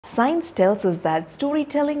Science tells us that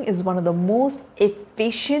storytelling is one of the most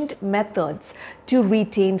efficient methods to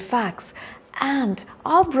retain facts, and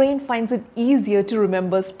our brain finds it easier to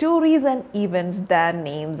remember stories and events than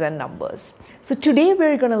names and numbers. So today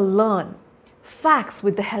we're going to learn facts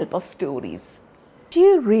with the help of stories. Do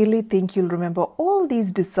you really think you'll remember all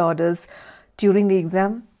these disorders during the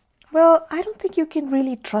exam? Well, I don't think you can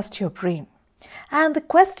really trust your brain. And the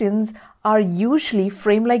questions are usually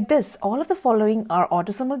framed like this. All of the following are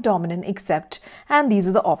autosomal dominant except, and these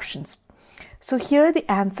are the options. So here the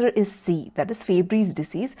answer is C, that is Fabry's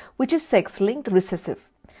disease, which is sex-linked recessive.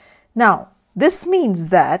 Now, this means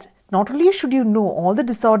that not only should you know all the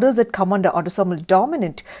disorders that come under autosomal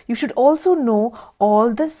dominant, you should also know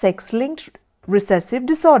all the sex-linked recessive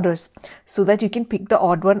disorders so that you can pick the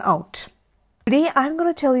odd one out. Today, I'm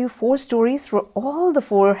going to tell you 4 stories for all the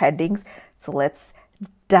 4 headings. So let's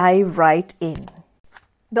dive right in.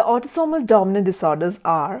 The autosomal dominant disorders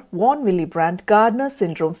are von Willebrand, Gardner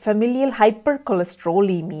syndrome, familial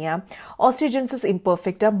hypercholesterolemia, osteogenesis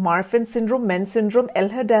imperfecta, Marfan syndrome, Men's syndrome,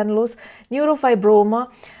 Ehlers-Danlos, neurofibroma,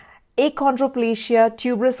 achondroplasia,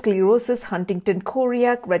 tuberous sclerosis, Huntington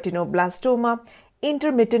chorea, retinoblastoma,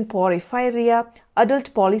 intermittent porphyria,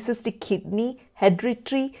 adult polycystic kidney,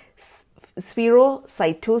 hereditary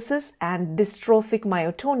spherocytosis, and dystrophic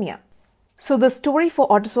myotonia. So the story for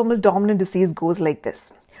autosomal dominant disease goes like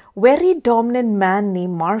this. Very dominant man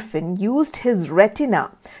named Marfan used his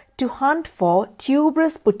retina to hunt for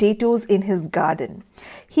tuberous potatoes in his garden.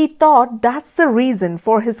 He thought that's the reason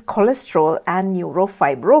for his cholesterol and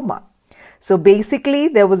neurofibroma. So basically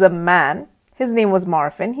there was a man, his name was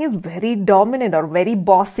Marfan. He's very dominant or very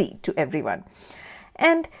bossy to everyone.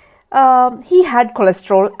 And he had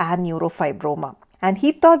cholesterol and neurofibroma. And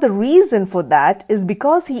he thought the reason for that is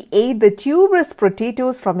because he ate the tuberous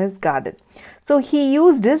potatoes from his garden. So he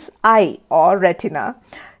used his eye or retina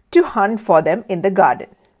to hunt for them in the garden.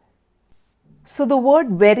 So the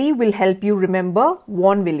word very will help you remember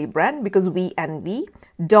von Willebrand because V and V.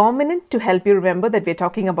 Dominant to help you remember that we're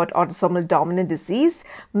talking about autosomal dominant disease.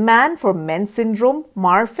 Man for Men's syndrome.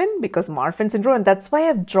 Marfan because Marfan syndrome, and that's why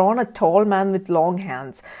I've drawn a tall man with long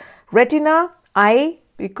hands. Retina, eye,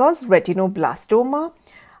 because retinoblastoma,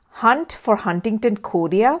 Hunt for Huntington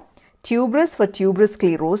chorea, tuberous for tuberous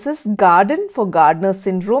sclerosis, garden for Gardner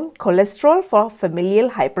syndrome, cholesterol for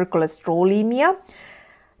familial hypercholesterolemia,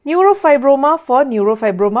 neurofibroma for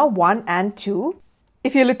neurofibroma 1 and 2.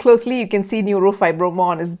 If you look closely, you can see neurofibroma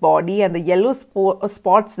on his body, and the yellow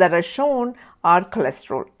spots that are shown are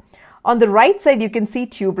cholesterol. On the right side, you can see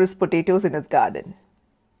tuberous potatoes in his garden.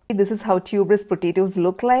 This is how tuberous potatoes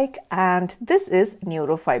look like, and this is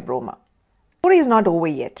neurofibroma. The story is not over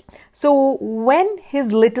yet. So when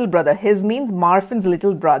his little brother, his means Marfan's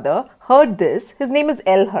little brother, heard this, his name is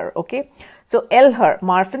Ehlers, okay? So Ehlers,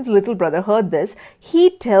 Marfan's little brother, heard this.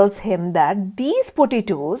 He tells him that these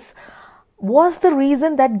potatoes was the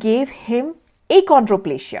reason that gave him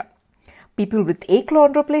achondroplasia. People with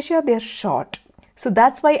achondroplasia, they are short. So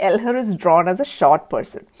that's why Ehlers is drawn as a short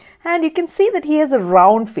person. And you can see that he has a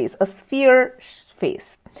round face, a sphere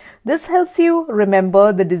face. This helps you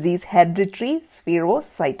remember the disease hereditary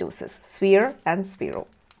spherocytosis, sphere and sphero.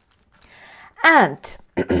 And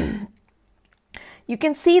you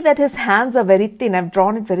can see that his hands are very thin. I've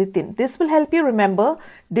drawn it very thin. This will help you remember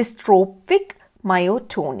dystrophic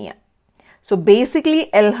myotonia. So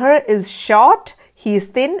basically Ehlers is short, he is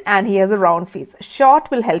thin, and he has a round face.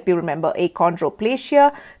 Short will help you remember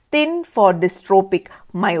achondroplasia, thin for dystrophic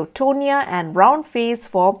myotonia, and round face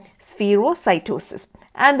for spherocytosis.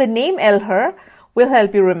 And the name Ehlers will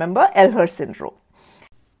help you remember Ehlers syndrome.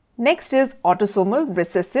 Next is autosomal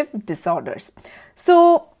recessive disorders.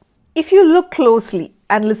 So if you look closely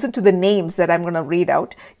and listen to the names that I'm going to read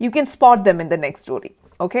out, you can spot them in the next story.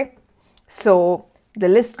 Okay? So the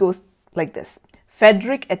list goes like this.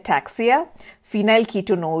 Friedreich ataxia,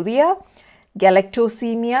 phenylketonuria,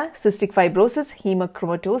 galactosemia, cystic fibrosis,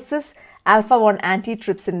 hemochromatosis, alpha-1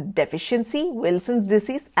 antitrypsin deficiency, Wilson's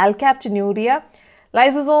disease, alkaptonuria,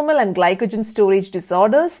 lysosomal and glycogen storage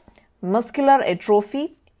disorders, muscular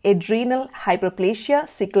atrophy, adrenal hyperplasia,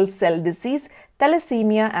 sickle cell disease,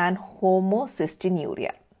 thalassemia, and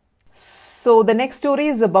homocystinuria. So the next story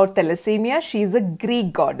is about thalassemia. She is a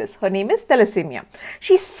Greek goddess. Her name is Thalassemia.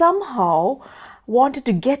 She somehow wanted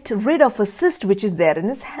to get rid of a cyst which is there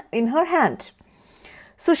in her hand.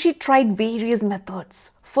 So she tried various methods.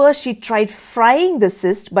 First, she tried frying the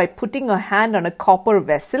cyst by putting her hand on a copper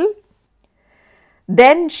vessel.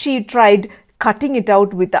 Then she tried cutting it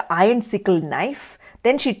out with an iron sickle knife.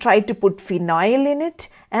 Then she tried to put phenyl in it,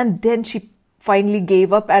 and then she finally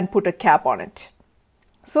gave up and put a cap on it.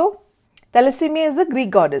 So Thalassemia is the Greek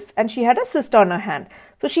goddess and she had a cyst on her hand.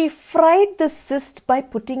 So she fried the cyst by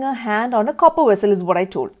putting her hand on a copper vessel is what I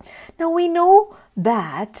told. Now we know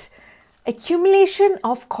that accumulation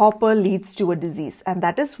of copper leads to a disease and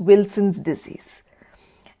that is Wilson's disease.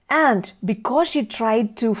 And because she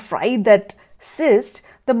tried to fry that cyst,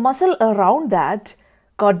 the muscle around that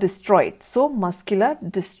got destroyed. So muscular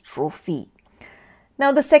dystrophy.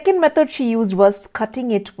 Now the second method she used was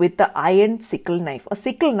cutting it with the iron sickle knife. A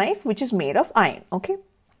sickle knife which is made of iron. Okay.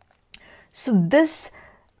 So this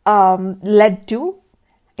led to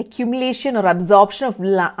accumulation or absorption of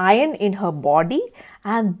iron in her body,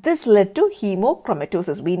 and this led to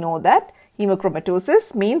hemochromatosis. We know that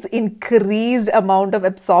hemochromatosis means increased amount of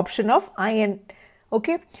absorption of iron.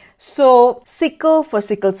 Okay, so sickle for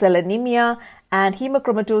sickle cell anemia and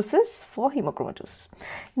hemochromatosis for hemochromatosis.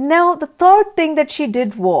 Now the third thing that she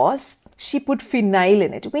did was she put phenyl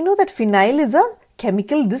in it. We know that phenyl is a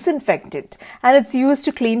chemical disinfectant and it's used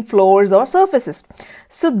to clean floors or surfaces.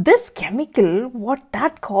 So this chemical, what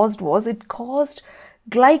that caused was it caused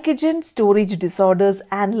glycogen storage disorders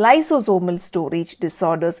and lysosomal storage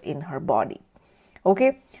disorders in her body.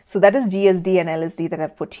 Okay, so that is GSD and LSD that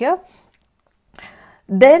I've put here.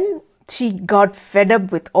 Then she got fed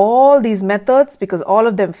up with all these methods because all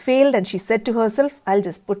of them failed, and she said to herself, I'll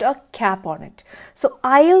just put a cap on it. So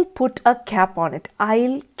I'll put a cap on it.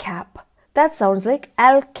 I'll cap. That sounds like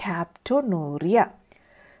alkaptonuria.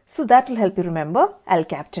 So that will help you remember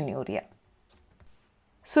alkaptonuria.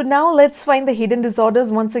 So now let's find the hidden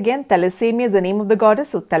disorders once again. Thalassemia is the name of the goddess.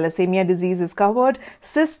 So thalassemia disease is covered.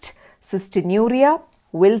 Cyst, cystinuria,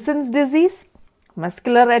 Wilson's disease,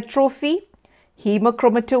 muscular atrophy,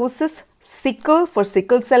 hemochromatosis, sickle for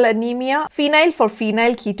sickle cell anemia, phenyl for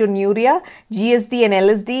phenylketonuria, GSD and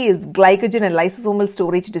LSD is glycogen and lysosomal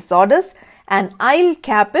storage disorders, and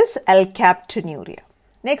IL-cap is alkaptonuria.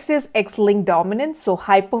 Next is X-linked dominance, so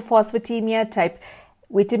hypophosphatemia type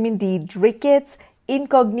vitamin D rickets,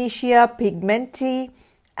 incognitia pigmenti,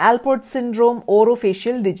 Alport syndrome,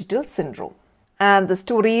 orofacial digital syndrome. And the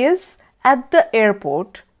story is, at the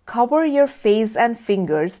airport, cover your face and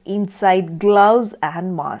fingers inside gloves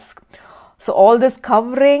and mask. So all this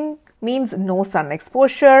covering means no sun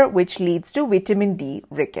exposure, which leads to vitamin D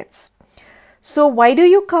rickets. So why do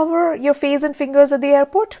you cover your face and fingers at the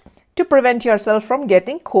airport? To prevent yourself from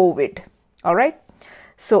getting COVID. Alright.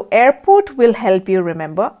 So airport will help you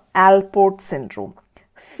remember Alport syndrome.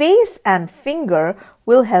 Face and finger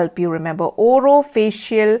will help you remember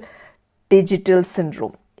orofacial digital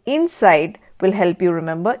syndrome. Inside will help you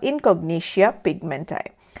remember incognitia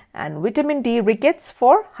pigmenti. And vitamin D rickets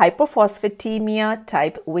for hyperphosphatemia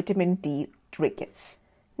type vitamin D rickets.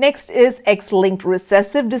 Next is X-linked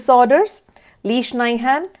recessive disorders,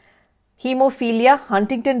 Lesch-Nyhan, hemophilia,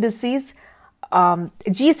 Huntington disease,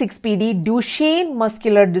 G6PD, Duchenne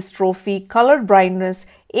muscular dystrophy, colored blindness,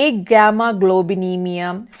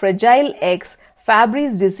 agammaglobulinemia, Fragile X,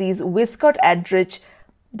 Fabry's disease, Wiskott-Aldrich,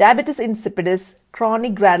 diabetes insipidus,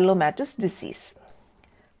 chronic granulomatous disease.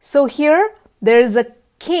 So here there is a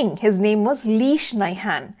king. His name was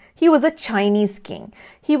Lesch-Nyhan. He was a Chinese king.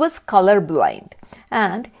 He was colorblind,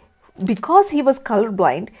 and because he was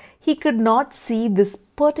colorblind, he could not see this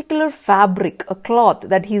particular fabric, a cloth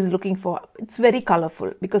that he's looking for. It's very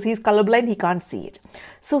colorful. Because he's colorblind, he can't see it.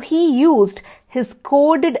 So he used his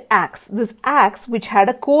coded axe, this axe which had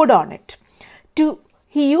a code on it,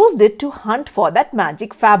 he used it to hunt for that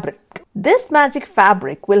magic fabric. This magic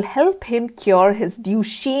fabric will help him cure his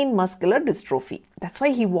Duchenne muscular dystrophy. That's why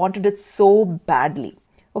he wanted it so badly.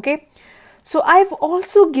 Okay. So I've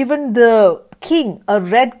also given the king a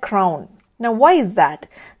red crown. Now why is that?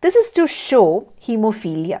 This is to show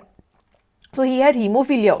hemophilia. So he had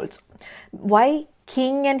hemophilia also. Why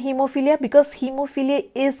king and hemophilia? Because hemophilia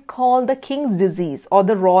is called the king's disease or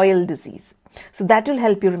the royal disease. So that will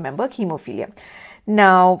help you remember hemophilia.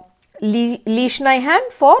 Now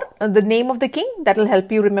Lesch-Nyhan for the name of the king, that will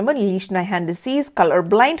help you remember Lesch-Nyhan disease,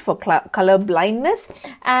 colorblind for color blindness,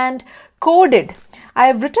 and coded. I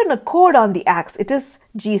have written a code on the axe. It is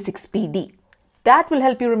G6PD. That will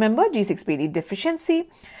help you remember G6PD deficiency.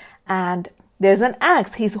 And there's an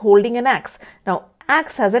axe. He's holding an axe. Now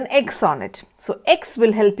axe has an X on it. So X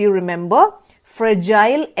will help you remember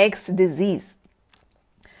Fragile X disease.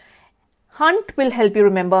 Hunt will help you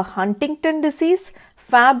remember Huntington disease.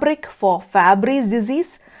 Fabric for Fabry's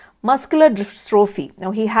disease. Muscular dystrophy.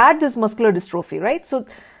 Now he had this muscular dystrophy, right? So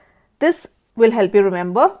this will help you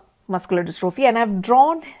remember muscular dystrophy, and I've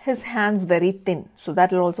drawn his hands very thin. So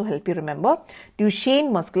that will also help you remember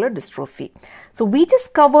Duchenne muscular dystrophy. So we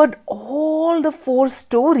just covered all the 4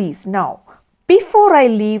 stories. Now, before I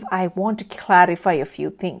leave, I want to clarify a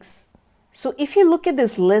few things. So if you look at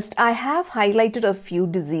this list, I have highlighted a few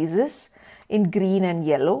diseases in green and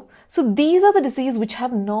yellow. So these are the diseases which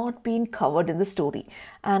have not been covered in the story.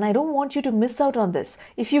 And I don't want you to miss out on this.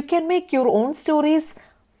 If you can make your own stories,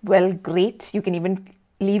 well, great. You can even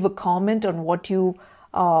leave a comment on what you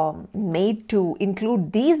made to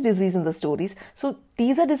include these diseases in the stories. So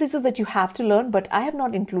these are diseases that you have to learn, but I have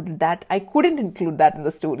not included that. I couldn't include that in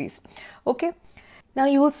the stories. Okay. Now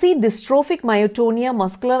you will see dystrophic myotonia,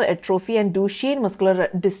 muscular atrophy, and Duchenne muscular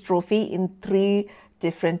dystrophy in 3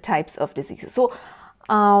 different types of diseases. So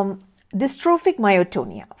dystrophic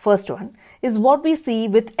myotonia, first one, is what we see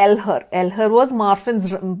with Elher. Elher was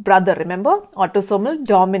Marfan's brother, remember? Autosomal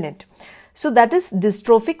dominant. So that is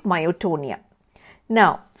dystrophic myotonia.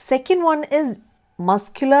 Now, second one is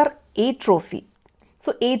muscular atrophy.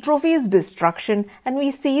 So atrophy is destruction, and we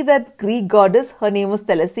see that Greek goddess, her name was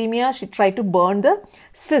Thalassemia. She tried to burn the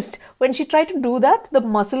cyst. When she tried to do that, the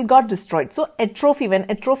muscle got destroyed. So atrophy, when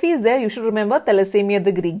atrophy is there, you should remember Thalassemia,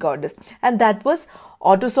 the Greek goddess, and that was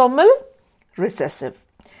autosomal recessive.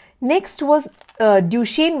 Next was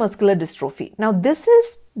Duchenne muscular dystrophy. Now this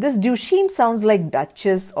Duchenne sounds like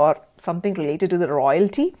Duchess or something related to the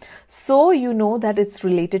royalty. So you know that it's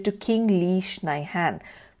related to King Leishnihan.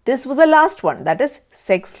 This was the last one, that is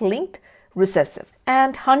sex-linked recessive.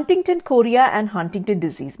 And Huntington chorea and Huntington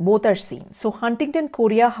disease, both are seen. So Huntington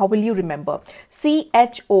chorea, how will you remember?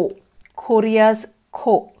 CHO, chorea's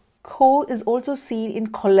co. Co is also seen in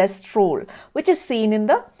cholesterol, which is seen in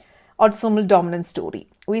the autosomal dominant story.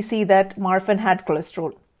 We see that Marfan had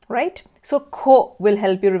cholesterol, right? So co will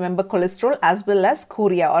help you remember cholesterol as well as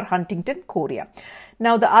chorea or Huntington chorea.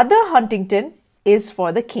 Now the other Huntington is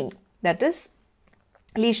for the king, that is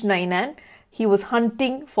Leishnihan. He was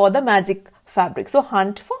hunting for the magic fabric. So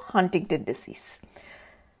hunt for Huntington disease.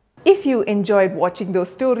 If you enjoyed watching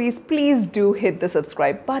those stories, please do hit the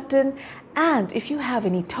subscribe button. And if you have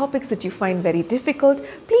any topics that you find very difficult,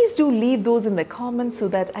 please do leave those in the comments so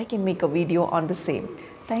that I can make a video on the same.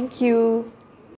 Thank you.